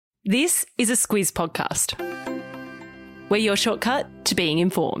This is a Squiz podcast. We're your shortcut to being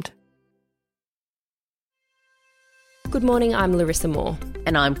informed. Good morning, I'm Larissa Moore.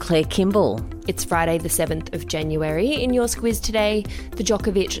 And I'm Claire Kimball. It's Friday the 7th of January. In your Squiz today, the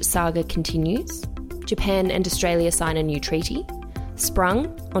Djokovic saga continues. Japan and Australia sign a new treaty.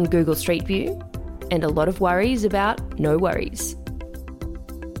 Sprung on Google Street View. And a lot of worries about no worries.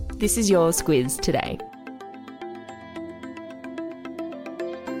 This is your Squiz today.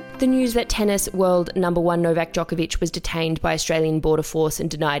 The news that tennis world number one Novak Djokovic was detained by Australian Border Force and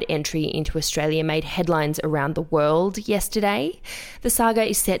denied entry into Australia made headlines around the world yesterday. The saga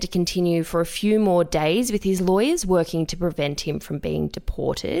is set to continue for a few more days, with his lawyers working to prevent him from being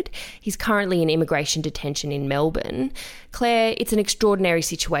deported. He's currently in immigration detention in Melbourne. Claire, it's an extraordinary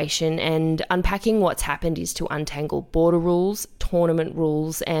situation, and unpacking what's happened is to untangle border rules, tournament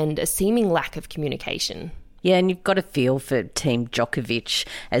rules, and a seeming lack of communication. Yeah, and you've got a feel for Team Djokovic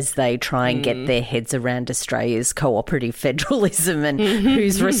as they try and get their heads around Australia's cooperative federalism and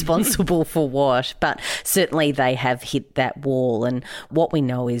who's responsible for what. But certainly they have hit that wall. And what we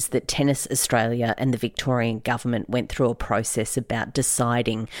know is that Tennis Australia and the Victorian government went through a process about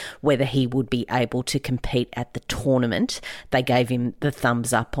deciding whether he would be able to compete at the tournament. They gave him the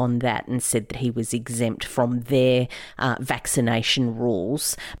thumbs up on that and said that he was exempt from their vaccination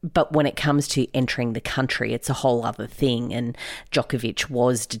rules. But when it comes to entering the country, it's a whole other thing. And Djokovic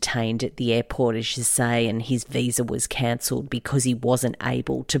was detained at the airport, as you say, and his visa was cancelled because he wasn't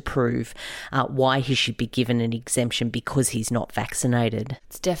able to prove why he should be given an exemption because he's not vaccinated.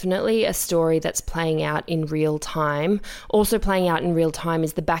 It's definitely a story that's playing out in real time. Also playing out in real time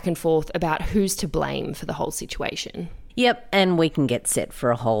is the back and forth about who's to blame for the whole situation. Yep, and we can get set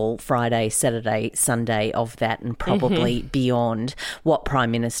for a whole Friday, Saturday, Sunday of that and probably beyond. What Prime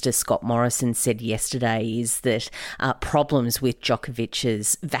Minister Scott Morrison said yesterday is that problems with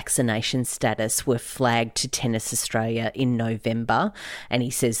Djokovic's vaccination status were flagged to Tennis Australia in November, and he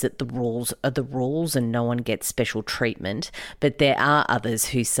says that the rules are the rules and no one gets special treatment. But there are others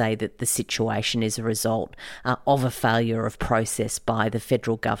who say that the situation is a result of a failure of process by the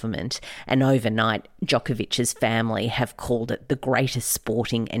federal government, and overnight Djokovic's family have called it the greatest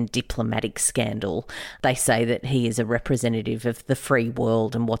sporting and diplomatic scandal. They say that he is a representative of the free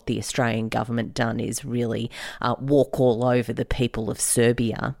world, and what the Australian government done is really walk all over the people of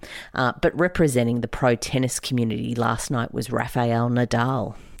Serbia. But representing the pro-tennis community last night was Rafael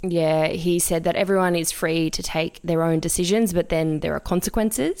Nadal. Yeah, he said that everyone is free to take their own decisions, but then there are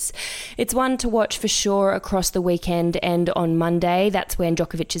consequences. It's one to watch for sure across the weekend and on Monday. That's when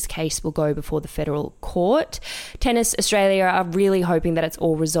Djokovic's case will go before the federal court. Tennis Australia are really hoping that it's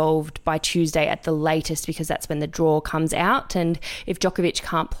all resolved by Tuesday at the latest, because that's when the draw comes out. And if Djokovic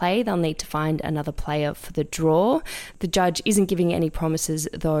can't play, they'll need to find another player for the draw. The judge isn't giving any promises,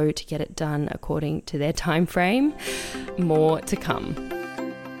 though, to get it done according to their time frame. More to come.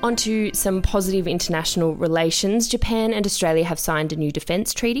 Onto some positive international relations. Japan and Australia have signed a new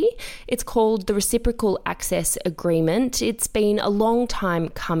defence treaty. It's called the Reciprocal Access Agreement. It's been a long time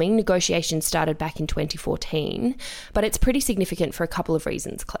coming. Negotiations started back in 2014, but it's pretty significant for a couple of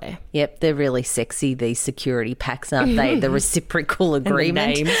reasons, Claire. Yep, they're really sexy, these security packs, aren't they? The Reciprocal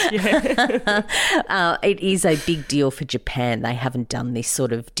Agreement. And the names, yeah. It is a big deal for Japan. They haven't done this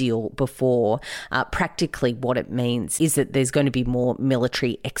sort of deal before. Practically what it means is that there's going to be more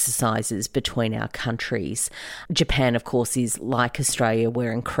military exercises between our countries. Japan, of course, is like Australia.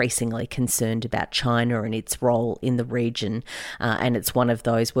 We're increasingly concerned about China and its role in the region, and it's one of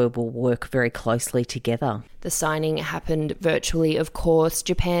those where we'll work very closely together. The signing happened virtually, of course.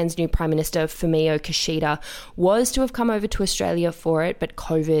 Japan's new Prime Minister, Fumio Kishida, was to have come over to Australia for it, but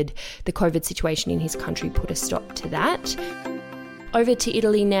the COVID situation in his country put a stop to that. Over to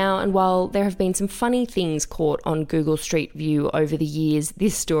Italy now, and while there have been some funny things caught on Google Street View over the years,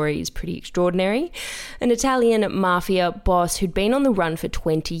 this story is pretty extraordinary. An Italian mafia boss who'd been on the run for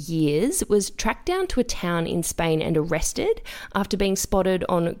 20 years was tracked down to a town in Spain and arrested after being spotted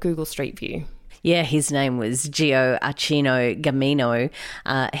on Google Street View. Yeah, his name was Gioacchino Gamino.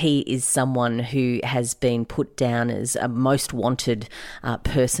 He is someone who has been put down as a most wanted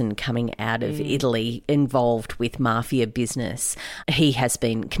person coming out of Italy involved with mafia business. He has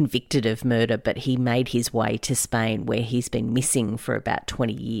been convicted of murder, but he made his way to Spain, where he's been missing for about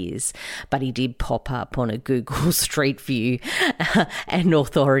 20 years. But he did pop up on a Google Street View, and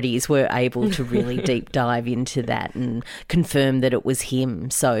authorities were able to really deep dive into that and confirm that it was him.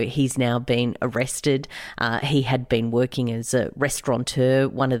 So he's now been arrested. He had been working as a restaurateur.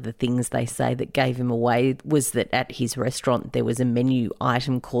 One of the things they say that gave him away was that at his restaurant there was a menu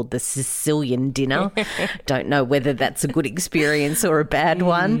item called the Sicilian dinner. Don't know whether that's a good experience or a bad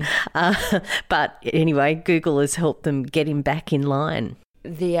one. But anyway, Google has helped them get him back in line.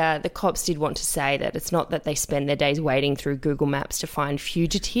 The cops did want to say that it's not that they spend their days waiting through Google Maps to find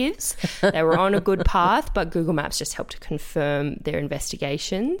fugitives. They were on a good path, but Google Maps just helped to confirm their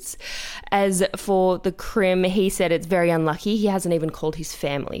investigations. As for the Krim, he said it's very unlucky. He hasn't even called his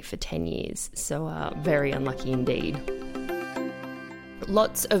family for 10 years. So very unlucky indeed.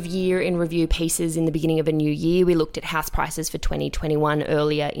 Lots of year in review pieces in the beginning of a new year. We looked at house prices for 2021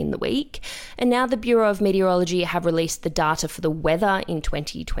 earlier in the week. And now the Bureau of Meteorology have released the data for the weather in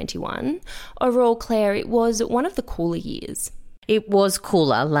 2021. Overall, Claire, it was one of the cooler years. It was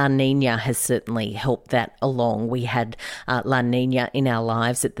cooler. La Nina has certainly helped that along. We had La Nina in our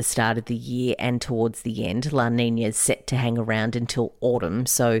lives at the start of the year and towards the end. La Nina is set to hang around until autumn,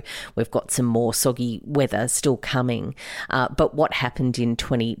 so we've got some more soggy weather still coming. But what happened in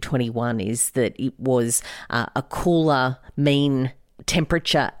 2021 is that it was a cooler mean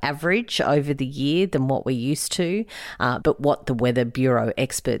temperature average over the year than what we're used to. But what the Weather Bureau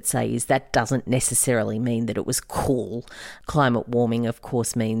experts say is that doesn't necessarily mean that it was cool. Climate warming, of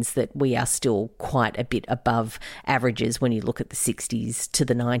course, means that we are still quite a bit above averages when you look at the 60s to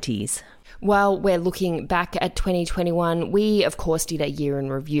the 90s. While we're looking back at 2021, we, of course, did a year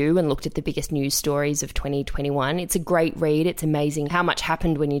in review and looked at the biggest news stories of 2021. It's a great read. It's amazing how much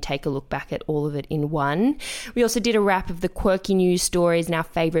happened when you take a look back at all of it in one. We also did a wrap of the quirky news stories and our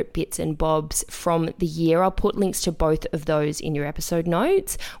favourite bits and bobs from the year. I'll put links to both of those in your episode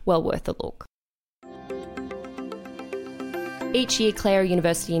notes. Well worth a look. Each year, Clare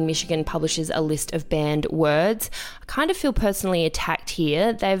University in Michigan publishes a list of banned words. I kind of feel personally attacked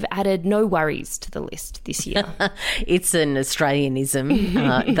here. They've added no worries to the list this year. It's an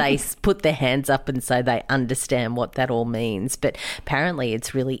Australianism. They put their hands up and say they understand what that all means. But apparently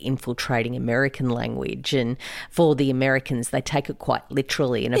it's really infiltrating American language. And for the Americans, they take it quite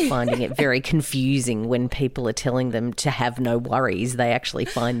literally and are finding it very confusing when people are telling them to have no worries. They actually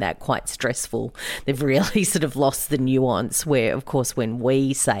find that quite stressful. They've really sort of lost the nuance where, of course, when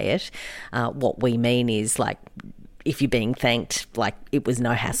we say it, what we mean is like, if you're being thanked, like it was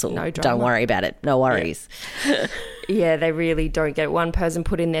no hassle. No drama. Don't worry about it. No worries. Yeah, they really don't get it. One person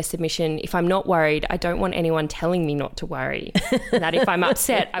put in their submission, if I'm not worried, I don't want anyone telling me not to worry. And that if I'm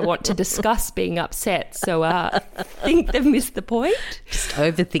upset, I want to discuss being upset. So I think they've missed the point. Just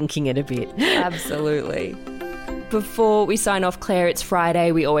overthinking it a bit. Absolutely. Before we sign off, Claire, it's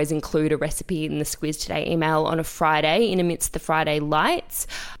Friday. We always include a recipe in the Squiz Today email on a Friday in amidst the Friday lights.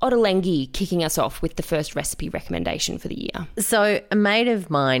 Ottolenghi kicking us off with the first recipe recommendation for the year. So a mate of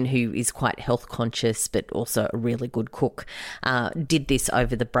mine who is quite health conscious but also a really good cook did this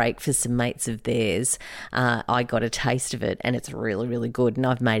over the break for some mates of theirs. I got a taste of it and it's really, really good, and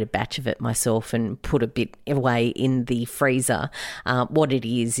I've made a batch of it myself and put a bit away in the freezer. What it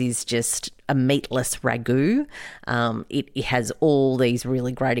is just a meatless ragu. It has all these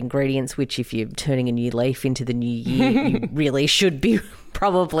really great ingredients, which if you're turning a new leaf into the new year, you really should be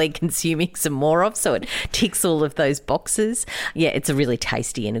probably consuming some more of. So it ticks all of those boxes. Yeah, it's a really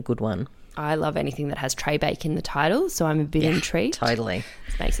tasty and a good one. I love anything that has tray bake in the title, so I'm a bit intrigued. Totally.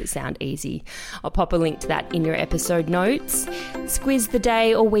 This makes it sound easy. I'll pop a link to that in your episode notes. Squiz the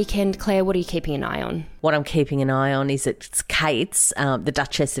day or weekend, Claire, what are you keeping an eye on? What I'm keeping an eye on is it's Kate's, the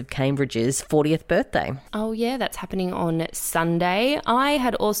Duchess of Cambridge's 40th birthday. Oh, yeah, that's happening on Sunday. I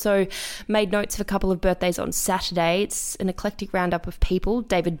had also made notes of a couple of birthdays on Saturday. It's an eclectic roundup of people: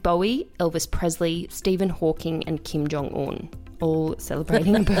 David Bowie, Elvis Presley, Stephen Hawking and Kim Jong-un. All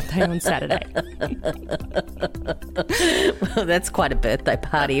celebrating a birthday on Saturday. Well, that's quite a birthday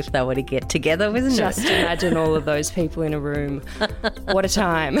party if they were to get together, isn't it? Just imagine all of those people in a room. What a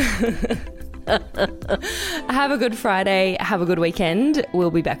time. Have a good Friday. Have a good weekend.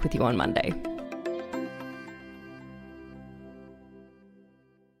 We'll be back with you on Monday.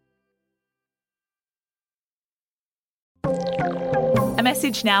 A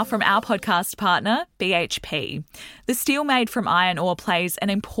message now from our podcast partner, BHP. The steel made from iron ore plays an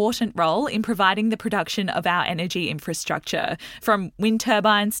important role in providing the production of our energy infrastructure, from wind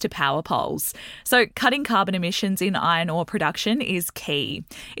turbines to power poles. So cutting carbon emissions in iron ore production is key.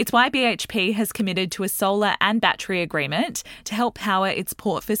 It's why BHP has committed to a solar and battery agreement to help power its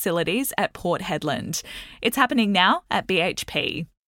port facilities at Port Hedland. It's happening now at BHP.